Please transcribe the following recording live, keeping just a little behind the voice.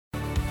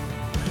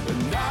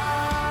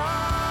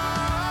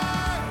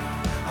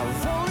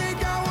I've only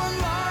got one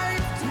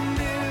life to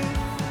live.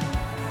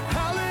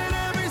 I'll let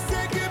every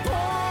second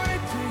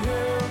point to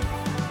Him.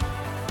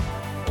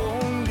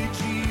 Only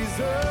Jesus.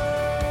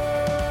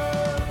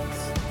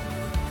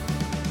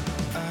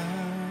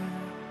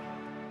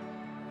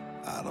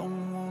 I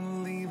don't want to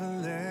leave a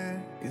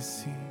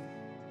legacy.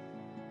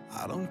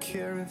 I don't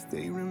care if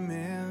they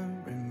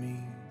remember me.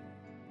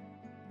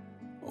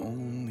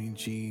 Only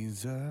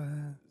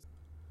Jesus.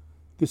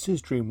 This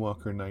is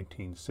Dreamwalker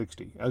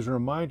 1960. As a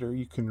reminder,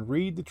 you can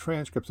read the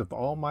transcripts of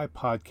all my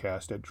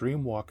podcasts at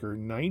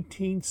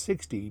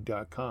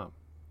dreamwalker1960.com.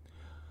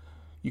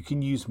 You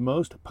can use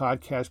most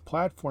podcast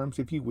platforms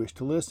if you wish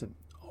to listen.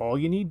 All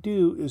you need to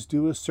do is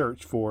do a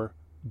search for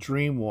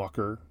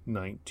Dreamwalker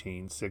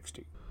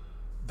 1960.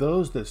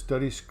 Those that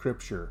study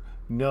Scripture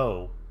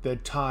know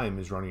that time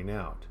is running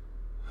out.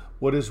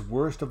 What is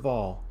worst of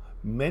all,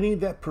 many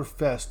that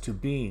profess to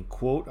being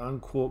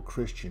quote-unquote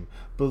Christian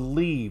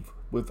believe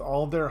with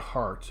all their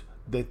heart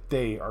that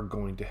they are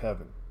going to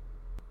heaven.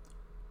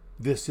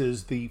 This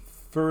is the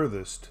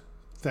furthest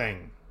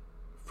thing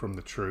from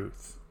the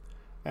truth.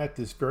 At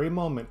this very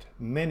moment,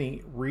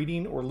 many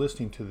reading or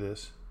listening to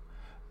this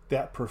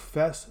that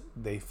profess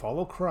they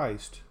follow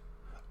Christ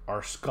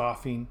are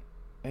scoffing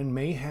and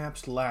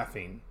mayhaps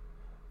laughing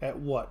at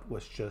what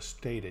was just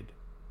stated.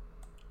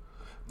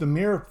 The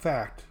mere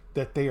fact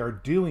that they are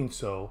doing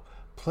so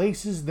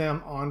places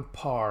them on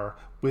par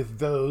with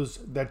those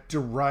that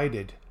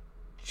derided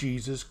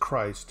Jesus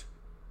Christ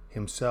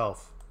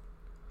Himself.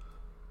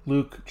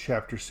 Luke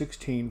chapter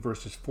 16,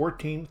 verses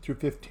 14 through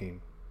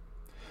 15.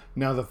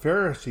 Now the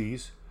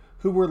Pharisees,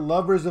 who were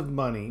lovers of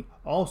money,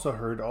 also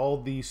heard all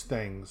these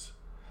things,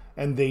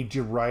 and they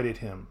derided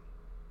Him.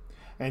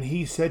 And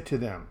He said to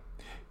them,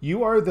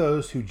 You are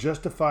those who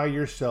justify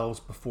yourselves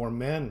before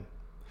men,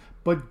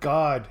 but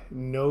God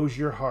knows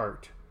your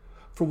heart.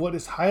 For what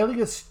is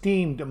highly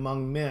esteemed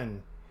among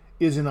men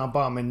is an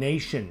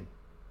abomination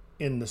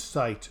in the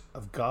sight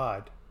of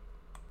God.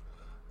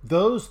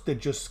 Those that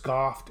just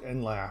scoffed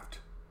and laughed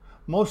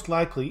most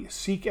likely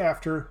seek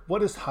after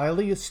what is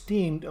highly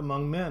esteemed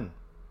among men: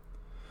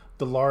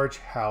 the large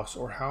house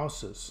or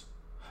houses,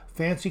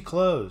 fancy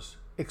clothes,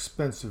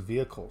 expensive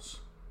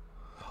vehicles.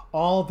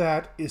 All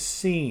that is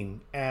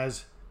seen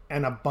as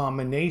an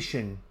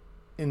abomination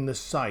in the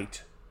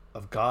sight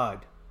of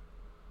God.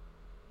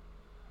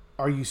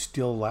 Are you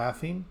still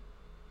laughing?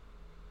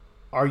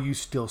 Are you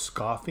still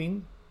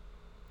scoffing?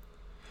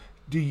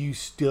 Do you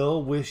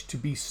still wish to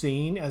be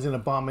seen as an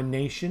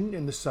abomination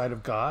in the sight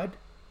of God?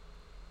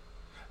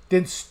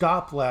 Then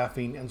stop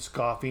laughing and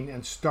scoffing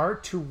and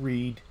start to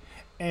read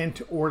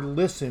or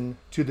listen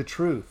to the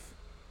truth.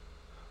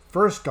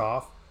 First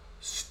off,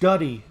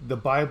 study the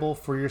Bible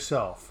for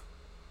yourself.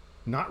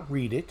 Not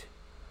read it.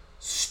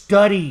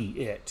 Study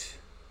it.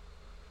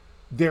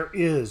 There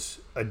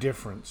is a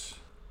difference.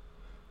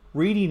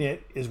 Reading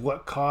it is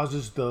what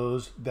causes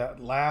those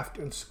that laughed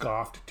and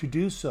scoffed to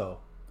do so.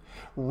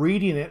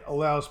 Reading it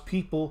allows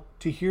people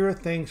to hear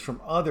things from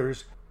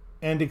others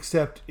and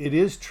accept it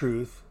is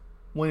truth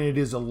when it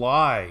is a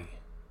lie.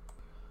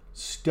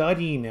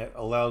 Studying it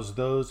allows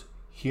those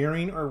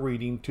hearing or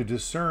reading to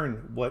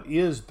discern what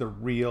is the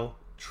real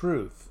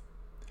truth.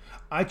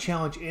 I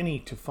challenge any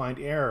to find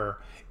error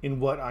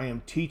in what I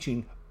am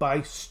teaching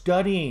by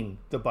studying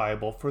the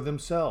Bible for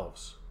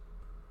themselves.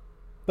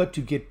 But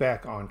to get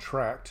back on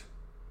track,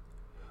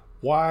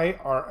 why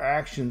are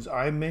actions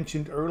I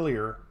mentioned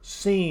earlier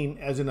seen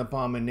as an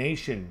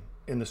abomination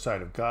in the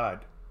sight of God?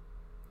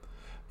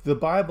 The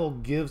Bible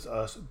gives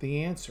us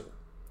the answer.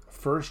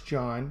 1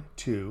 John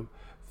 2,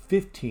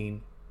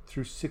 15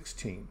 through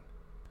 16.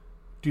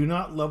 Do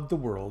not love the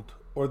world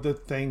or the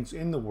things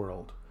in the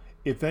world.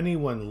 If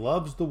anyone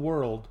loves the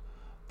world,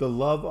 the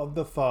love of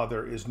the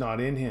Father is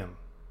not in him.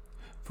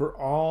 For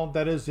all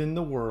that is in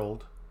the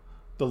world,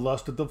 the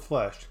lust of the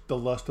flesh, the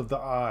lust of the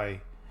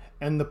eye,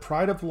 and the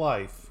pride of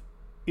life,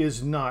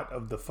 is not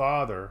of the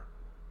Father,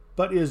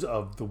 but is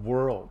of the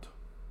world.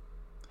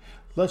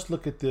 Let's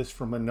look at this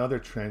from another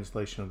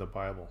translation of the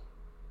Bible.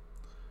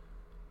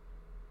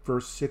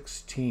 Verse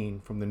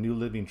 16 from the New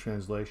Living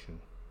Translation.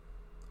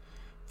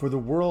 For the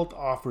world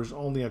offers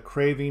only a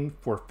craving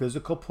for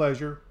physical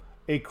pleasure,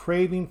 a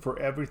craving for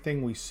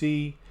everything we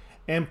see,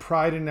 and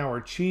pride in our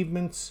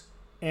achievements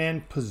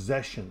and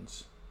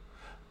possessions.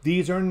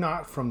 These are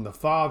not from the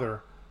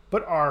Father,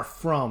 but are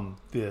from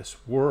this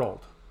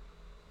world.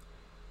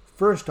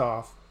 First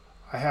off,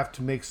 I have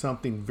to make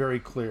something very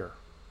clear.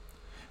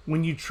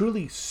 When you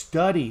truly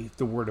study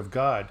the Word of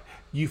God,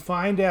 you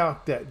find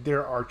out that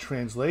there are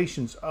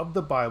translations of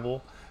the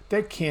Bible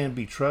that can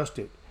be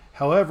trusted.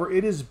 However,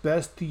 it is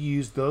best to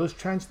use those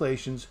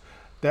translations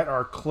that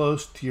are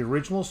close to the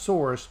original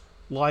source,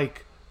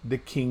 like the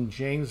King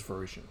James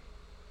Version.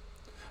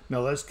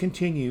 Now let's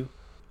continue.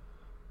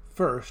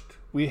 First,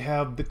 we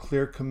have the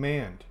clear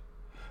command.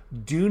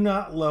 Do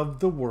not love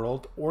the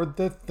world or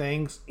the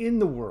things in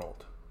the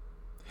world.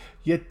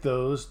 Yet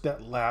those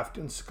that laughed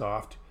and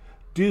scoffed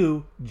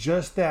do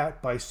just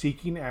that by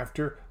seeking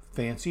after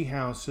fancy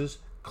houses,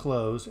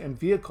 clothes, and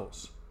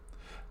vehicles.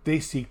 They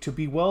seek to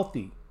be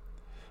wealthy.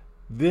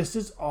 This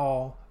is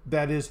all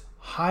that is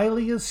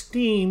highly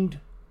esteemed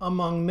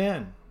among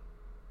men.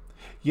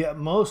 Yet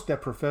most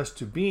that profess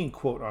to being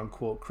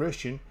quote-unquote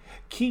Christian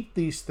keep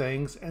these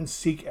things and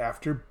seek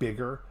after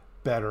bigger,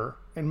 better,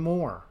 and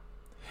more,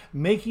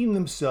 making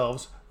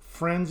themselves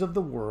friends of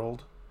the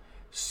world,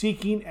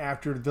 seeking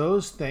after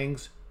those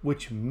things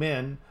which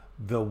men,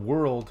 the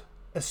world,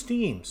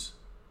 esteems,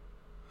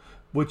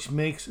 which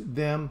makes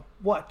them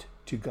what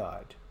to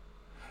God?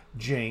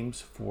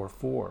 James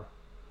 4:4.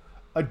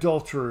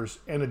 Adulterers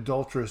and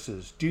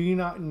adulteresses, do you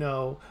not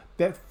know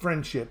that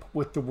friendship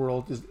with the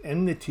world is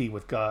enmity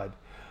with God?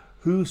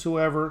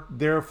 Whosoever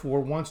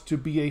therefore wants to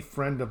be a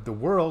friend of the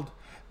world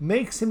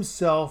makes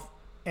himself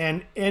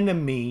an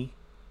enemy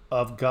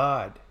of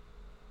God.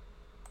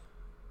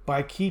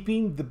 By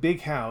keeping the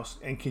big house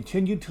and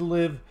continue to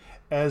live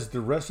as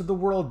the rest of the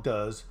world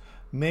does,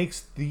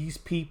 makes these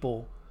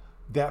people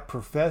that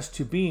profess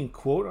to being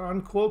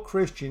quote-unquote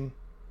Christian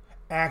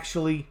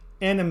actually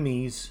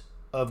enemies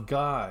of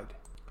God.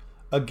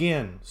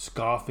 Again,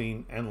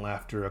 scoffing and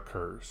laughter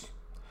occurs.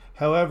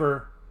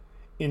 However,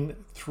 in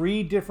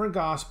 3 different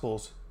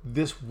Gospels,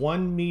 this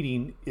one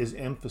meeting is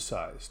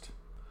emphasized.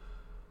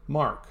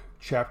 Mark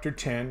chapter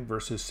 10,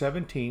 verses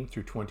 17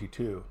 through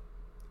 22.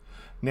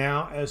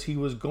 Now, as he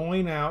was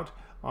going out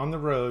on the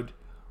road,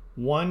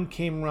 one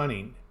came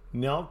running,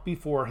 knelt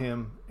before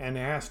him, and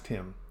asked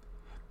him,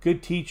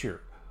 "Good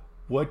teacher,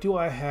 what do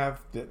I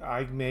have that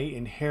I may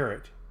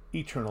inherit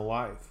eternal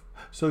life?"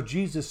 So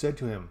Jesus said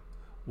to him,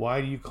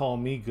 "Why do you call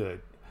me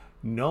good?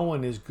 No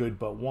one is good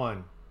but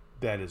one,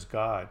 that is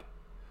God.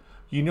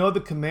 You know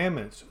the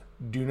commandments: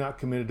 do not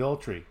commit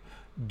adultery,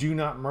 do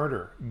not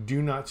murder,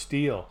 do not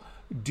steal,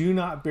 do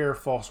not bear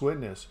false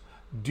witness,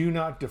 do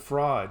not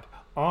defraud,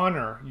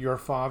 honor your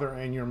father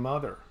and your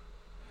mother."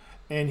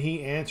 And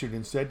he answered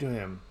and said to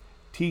him,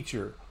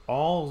 "Teacher,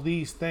 all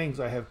these things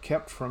I have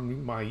kept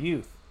from my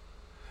youth."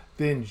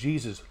 Then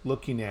Jesus,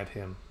 looking at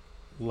him,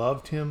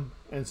 loved him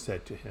and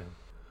said to him,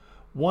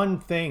 "One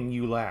thing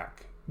you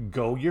lack.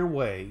 Go your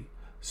way,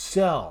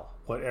 sell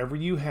whatever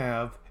you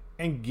have,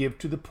 and give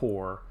to the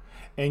poor,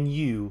 and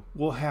you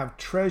will have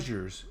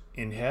treasures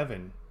in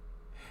heaven.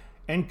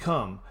 And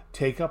come,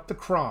 take up the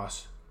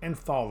cross and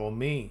follow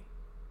me."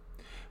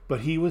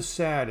 But he was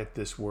sad at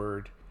this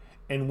word,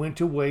 and went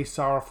away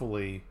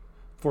sorrowfully,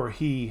 for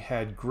he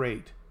had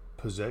great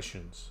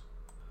possessions.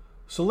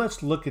 So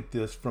let's look at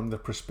this from the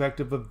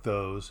perspective of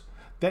those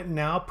that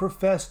now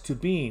profess to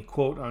being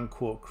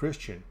quote-unquote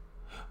Christian.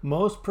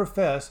 Most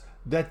profess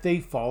that they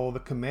follow the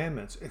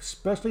commandments,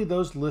 especially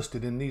those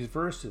listed in these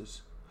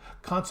verses.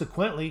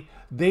 Consequently,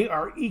 they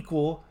are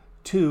equal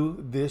to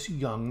this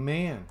young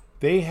man.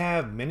 They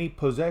have many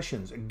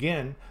possessions.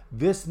 Again,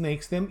 this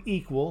makes them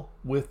equal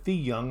with the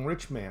young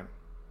rich man.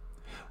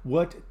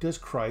 What does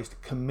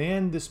Christ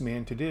command this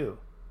man to do?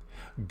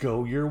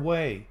 Go your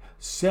way,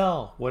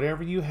 sell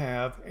whatever you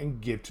have,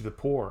 and give to the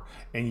poor,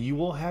 and you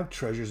will have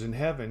treasures in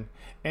heaven.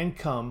 And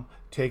come,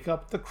 take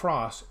up the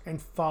cross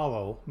and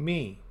follow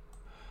me.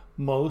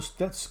 Most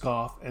that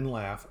scoff and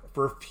laugh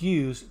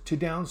refuse to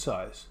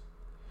downsize.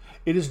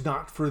 It is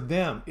not for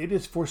them, it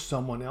is for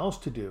someone else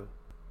to do.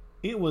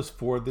 It was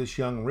for this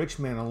young rich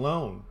man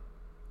alone,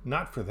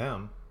 not for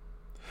them.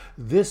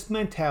 This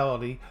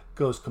mentality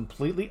goes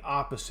completely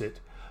opposite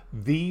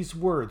these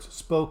words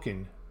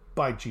spoken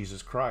by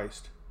Jesus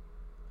Christ.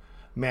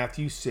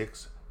 Matthew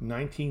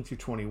 6:19 through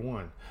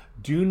 21.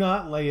 Do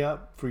not lay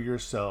up for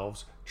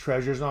yourselves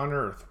treasures on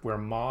earth, where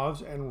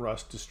moths and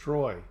rust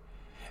destroy,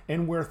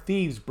 and where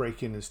thieves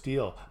break in and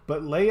steal,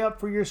 but lay up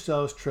for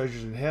yourselves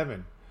treasures in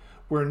heaven,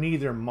 where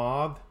neither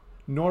moth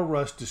nor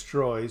rust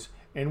destroys,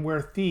 and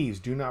where thieves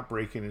do not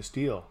break in and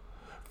steal.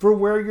 For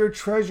where your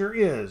treasure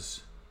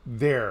is,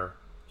 there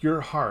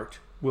your heart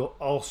will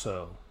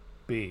also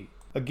be.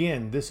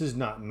 Again, this is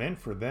not meant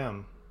for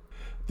them.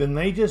 Then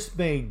they just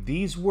made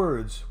these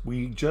words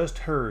we just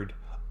heard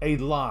a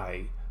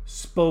lie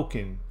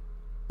spoken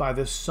by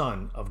the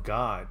Son of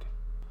God.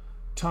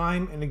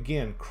 Time and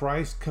again,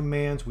 Christ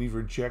commands we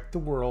reject the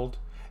world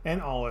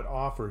and all it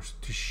offers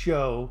to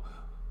show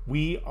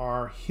we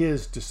are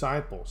his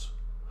disciples.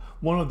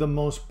 One of the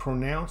most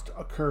pronounced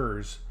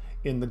occurs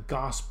in the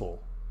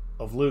Gospel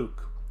of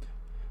Luke,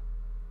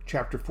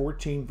 chapter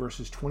 14,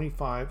 verses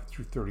 25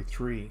 through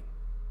 33.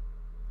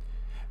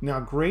 Now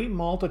great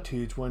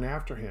multitudes went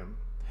after him,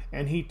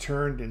 and he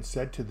turned and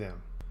said to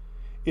them,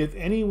 "If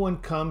anyone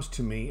comes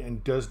to me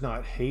and does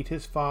not hate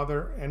his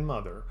father and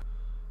mother,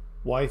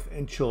 wife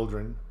and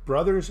children,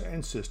 brothers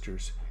and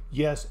sisters,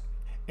 yes,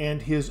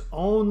 and his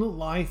own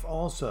life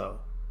also,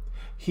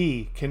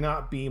 he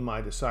cannot be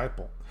my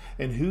disciple.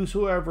 And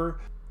whosoever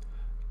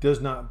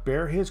does not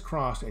bear his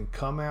cross and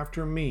come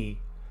after me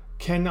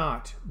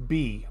cannot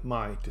be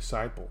my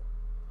disciple.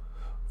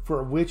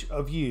 For which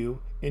of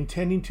you,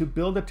 intending to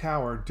build a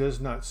tower, does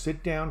not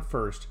sit down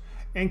first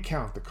and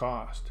count the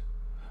cost,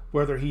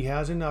 whether he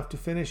has enough to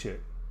finish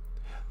it,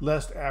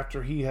 lest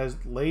after he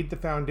has laid the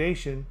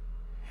foundation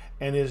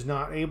and is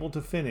not able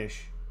to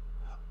finish,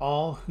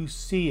 all who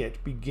see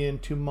it begin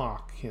to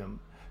mock him,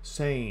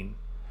 saying,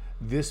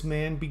 "This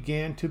man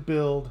began to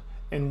build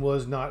and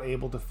was not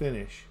able to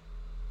finish."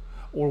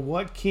 Or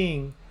what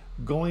king,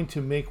 going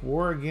to make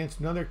war against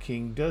another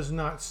king, does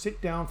not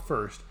sit down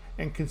first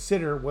and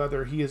consider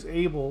whether he is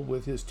able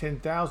with his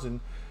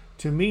 10,000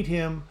 to meet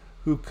him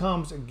who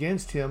comes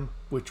against him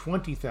with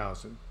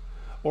 20,000?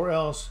 Or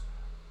else,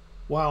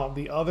 while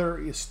the other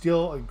is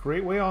still a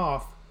great way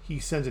off, he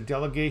sends a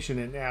delegation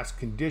and asks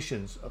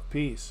conditions of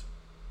peace.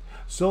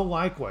 So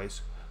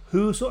likewise,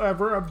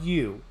 whosoever of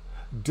you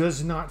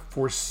does not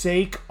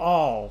forsake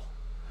all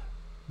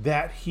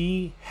that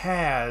he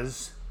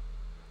has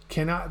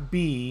cannot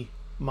be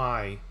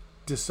my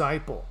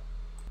disciple.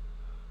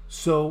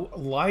 So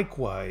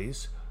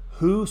likewise,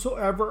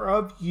 whosoever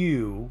of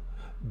you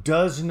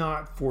does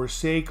not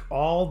forsake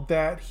all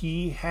that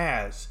he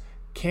has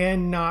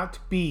cannot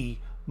be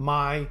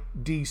my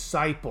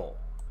disciple.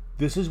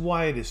 This is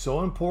why it is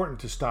so important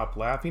to stop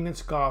laughing and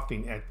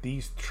scoffing at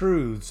these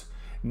truths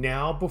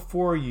now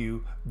before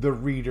you, the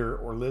reader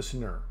or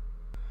listener.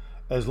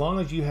 As long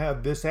as you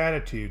have this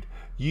attitude,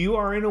 you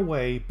are in a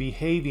way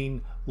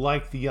behaving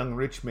like the young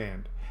rich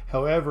man.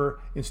 However,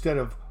 instead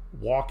of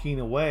walking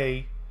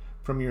away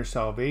from your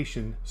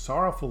salvation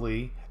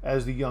sorrowfully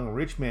as the young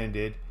rich man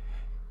did,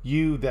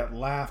 you that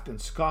laughed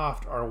and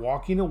scoffed are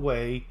walking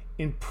away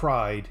in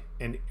pride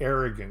and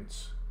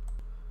arrogance.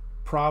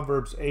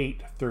 Proverbs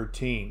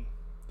 8:13.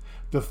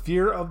 The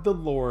fear of the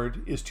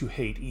Lord is to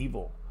hate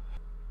evil.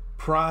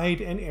 Pride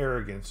and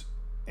arrogance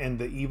and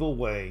the evil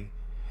way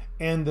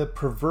and the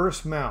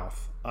perverse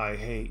mouth I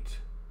hate.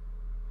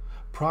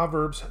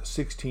 Proverbs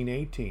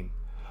 16:18.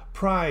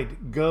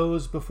 Pride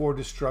goes before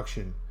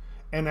destruction,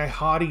 and a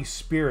haughty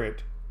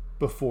spirit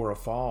before a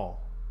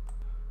fall.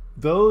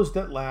 Those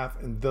that laugh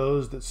and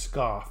those that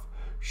scoff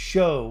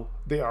show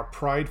they are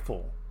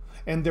prideful,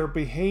 and their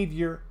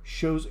behavior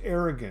shows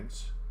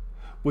arrogance,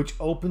 which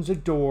opens a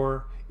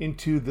door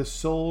into the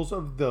souls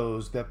of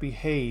those that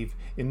behave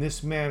in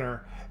this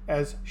manner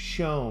as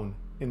shown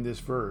in this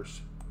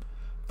verse.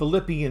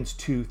 Philippians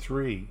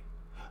 2:3.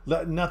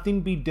 Let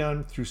nothing be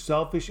done through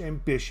selfish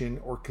ambition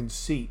or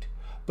conceit,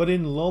 but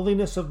in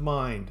lowliness of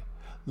mind,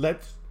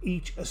 let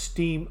each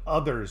esteem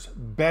others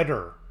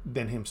better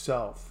than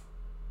himself.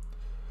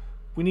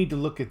 We need to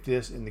look at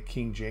this in the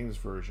King James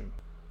Version.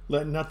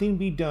 Let nothing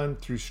be done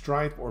through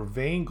strife or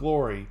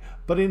vainglory,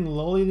 but in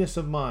lowliness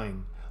of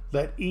mind,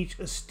 let each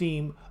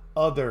esteem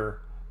other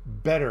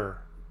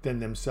better than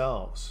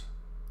themselves.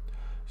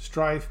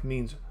 Strife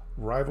means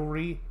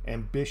rivalry,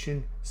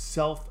 ambition,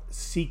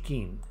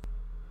 self-seeking.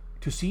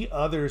 To see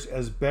others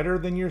as better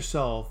than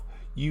yourself,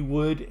 you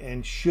would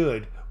and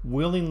should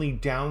willingly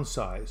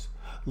downsize,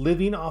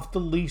 living off the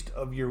least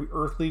of your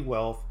earthly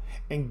wealth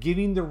and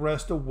giving the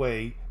rest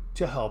away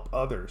to help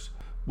others,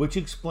 which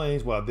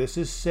explains why this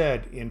is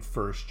said in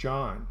 1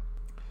 John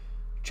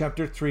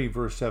chapter 3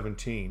 verse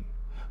 17.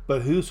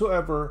 But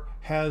whosoever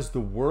has the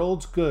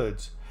world's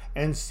goods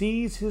and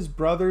sees his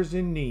brothers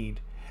in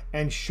need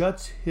and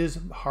shuts his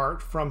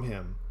heart from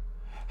him,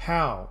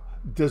 how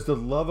does the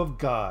love of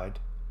God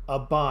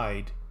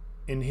abide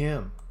in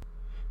him?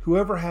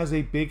 Whoever has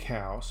a big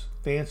house,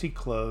 fancy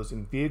clothes,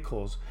 and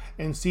vehicles,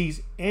 and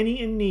sees any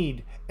in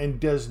need and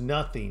does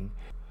nothing,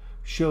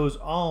 shows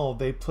all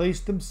they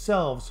place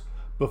themselves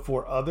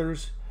before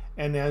others,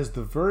 and as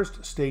the verse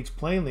states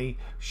plainly,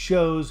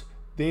 shows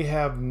they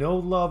have no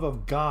love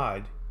of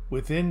God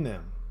within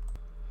them.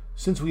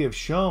 Since we have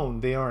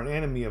shown they are an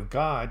enemy of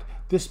God,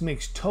 this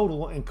makes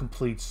total and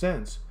complete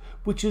sense,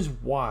 which is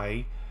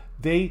why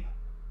they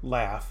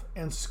laugh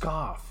and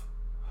scoff.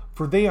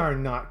 For they are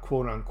not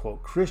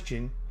quote-unquote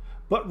Christian,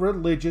 but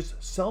religious,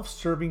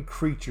 self-serving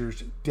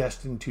creatures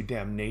destined to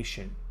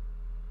damnation.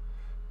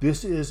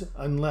 This is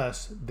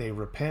unless they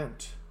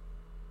repent.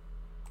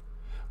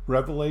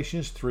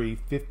 Revelations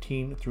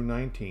 3:15 through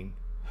 19.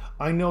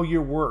 I know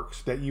your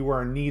works, that you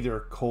are neither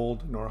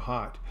cold nor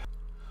hot.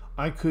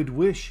 I could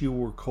wish you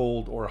were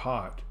cold or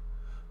hot.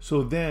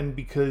 So then,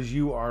 because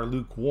you are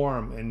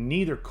lukewarm and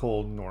neither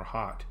cold nor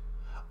hot,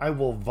 I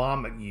will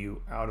vomit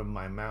you out of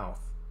my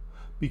mouth.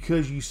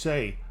 Because you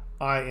say,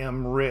 I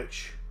am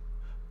rich,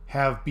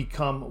 have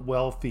become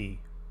wealthy,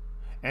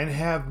 and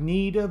have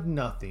need of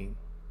nothing.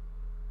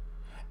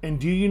 And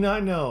do you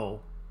not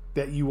know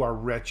that you are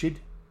wretched,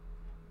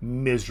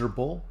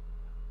 miserable,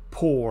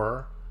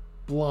 poor,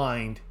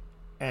 blind,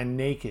 and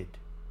naked?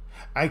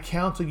 I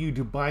counsel you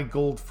to buy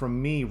gold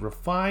from me,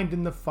 refined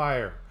in the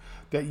fire,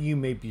 that you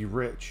may be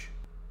rich,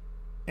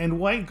 and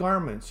white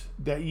garments,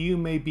 that you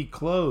may be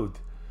clothed,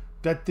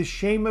 that the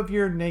shame of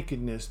your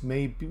nakedness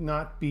may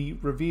not be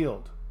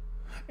revealed.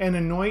 And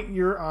anoint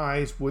your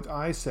eyes with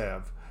eye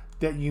salve,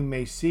 that you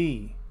may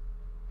see.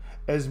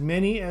 As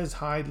many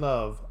as I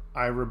love,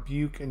 I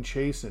rebuke and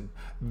chasten.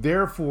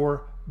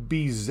 Therefore,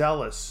 be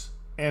zealous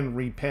and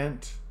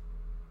repent.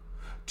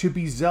 To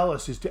be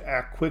zealous is to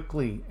act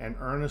quickly and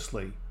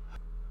earnestly.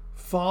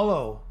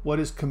 Follow what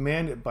is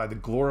commanded by the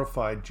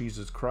glorified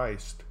Jesus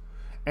Christ,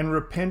 and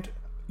repent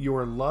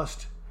your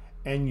lust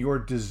and your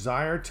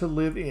desire to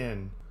live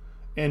in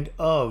and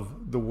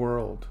of the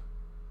world.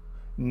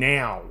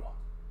 Now.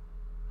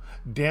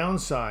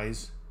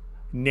 Downsize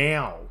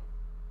now.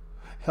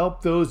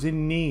 Help those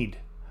in need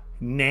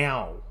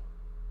now.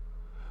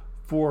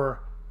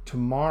 For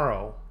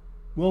tomorrow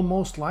will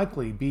most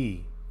likely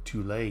be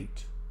too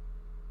late.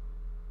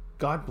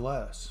 God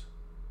bless.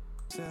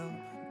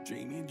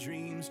 Dream your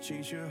dreams,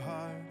 chase your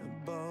heart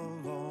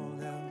above all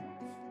else.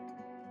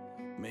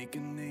 Make a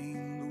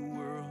name the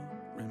world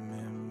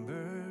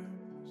remembers.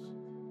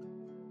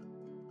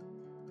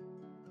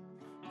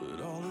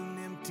 But all an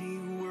empty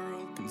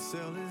world can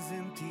sell is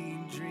empty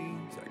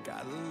dreams. I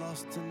got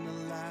lost in the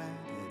light,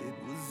 and it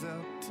was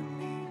up to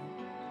me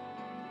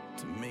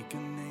to make a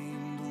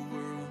name the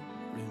world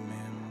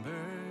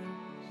remembers.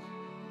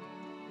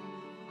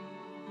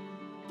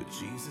 But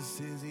Jesus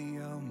is the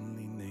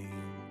only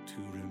name to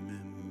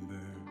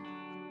remember.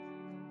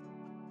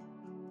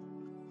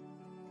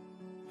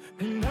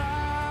 And I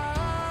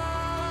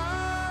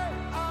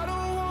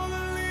don't want to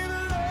leave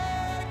a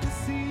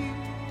legacy.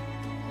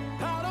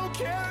 I don't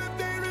care if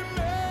they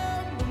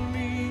remember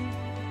me.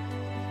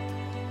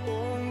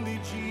 Only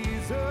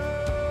Jesus.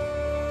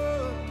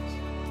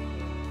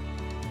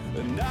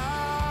 And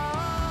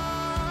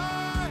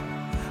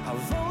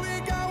I've only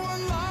got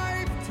one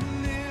life to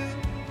live.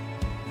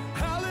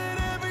 I'll let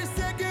every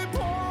second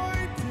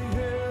point to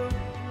Him.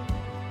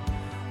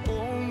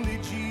 Only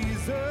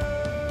Jesus.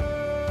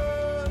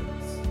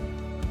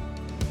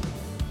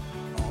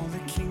 All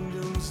the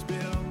kingdoms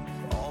built,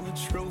 all the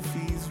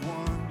trophies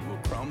won,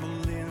 will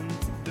crumble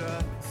into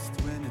dust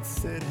when it's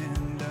said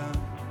and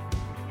done.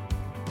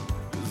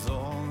 'Cause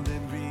all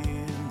that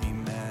really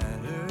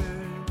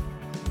mattered,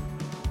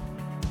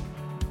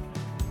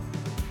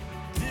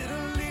 did I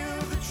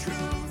live the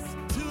truth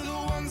to the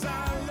ones I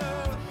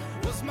love?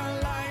 Was my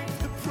life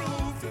the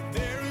proof that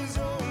there is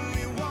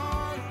only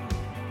one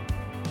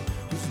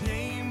whose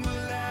name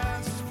will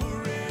last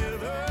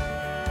forever?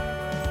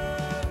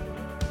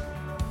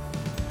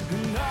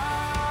 And I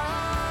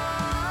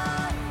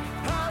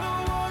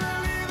don't want to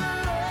leave a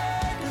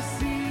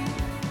legacy.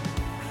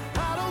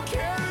 I don't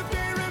care if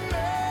they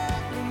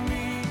remember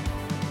me.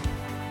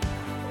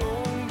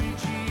 Only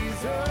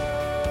Jesus.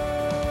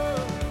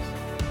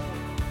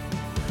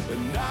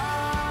 And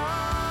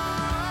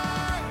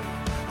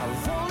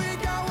I've only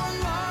got one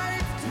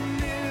life to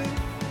live.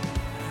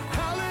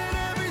 I'll let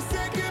every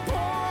second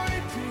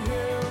point to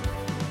Him.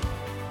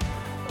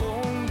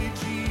 Only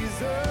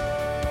Jesus.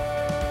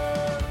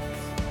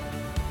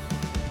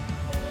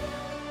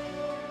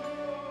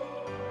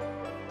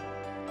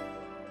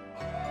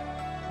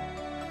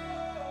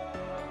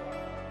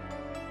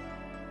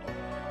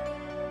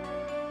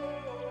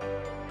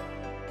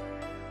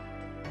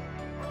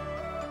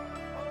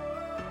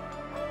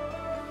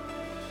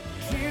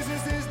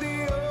 Jesus is the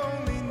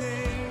only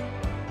name.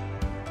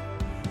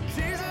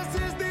 Jesus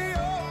is the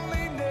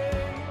only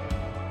name.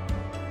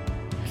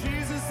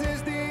 Jesus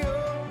is the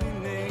only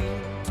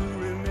name to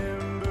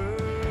remember.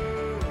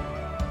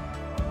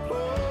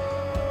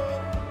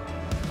 Oh,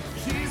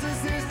 Jesus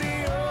is the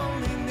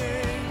only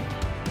name.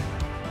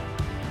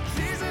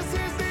 Jesus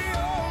is the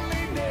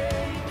only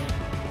name.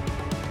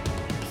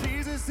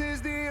 Jesus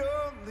is the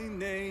only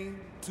name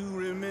to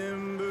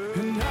remember.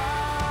 And I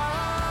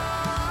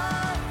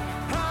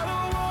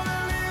don't want to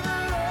leave a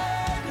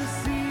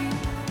legacy.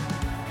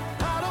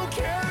 I don't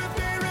care if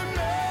they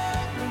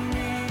remember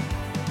me.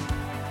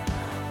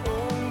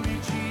 Only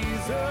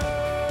Jesus.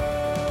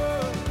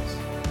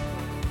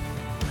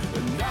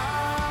 And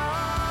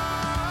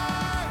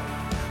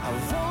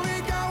I've only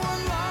got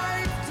one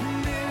life to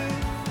live.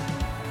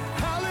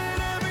 I'll let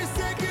every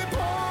second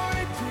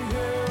point to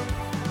Him.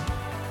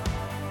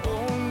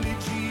 Only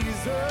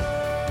Jesus.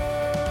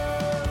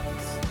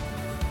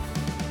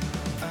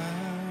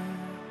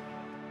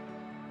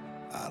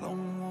 I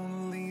don't want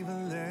to leave a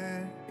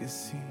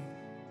legacy.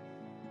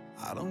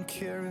 I don't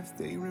care if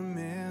they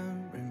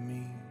remember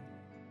me.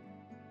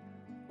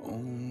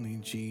 Only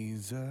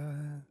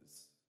Jesus.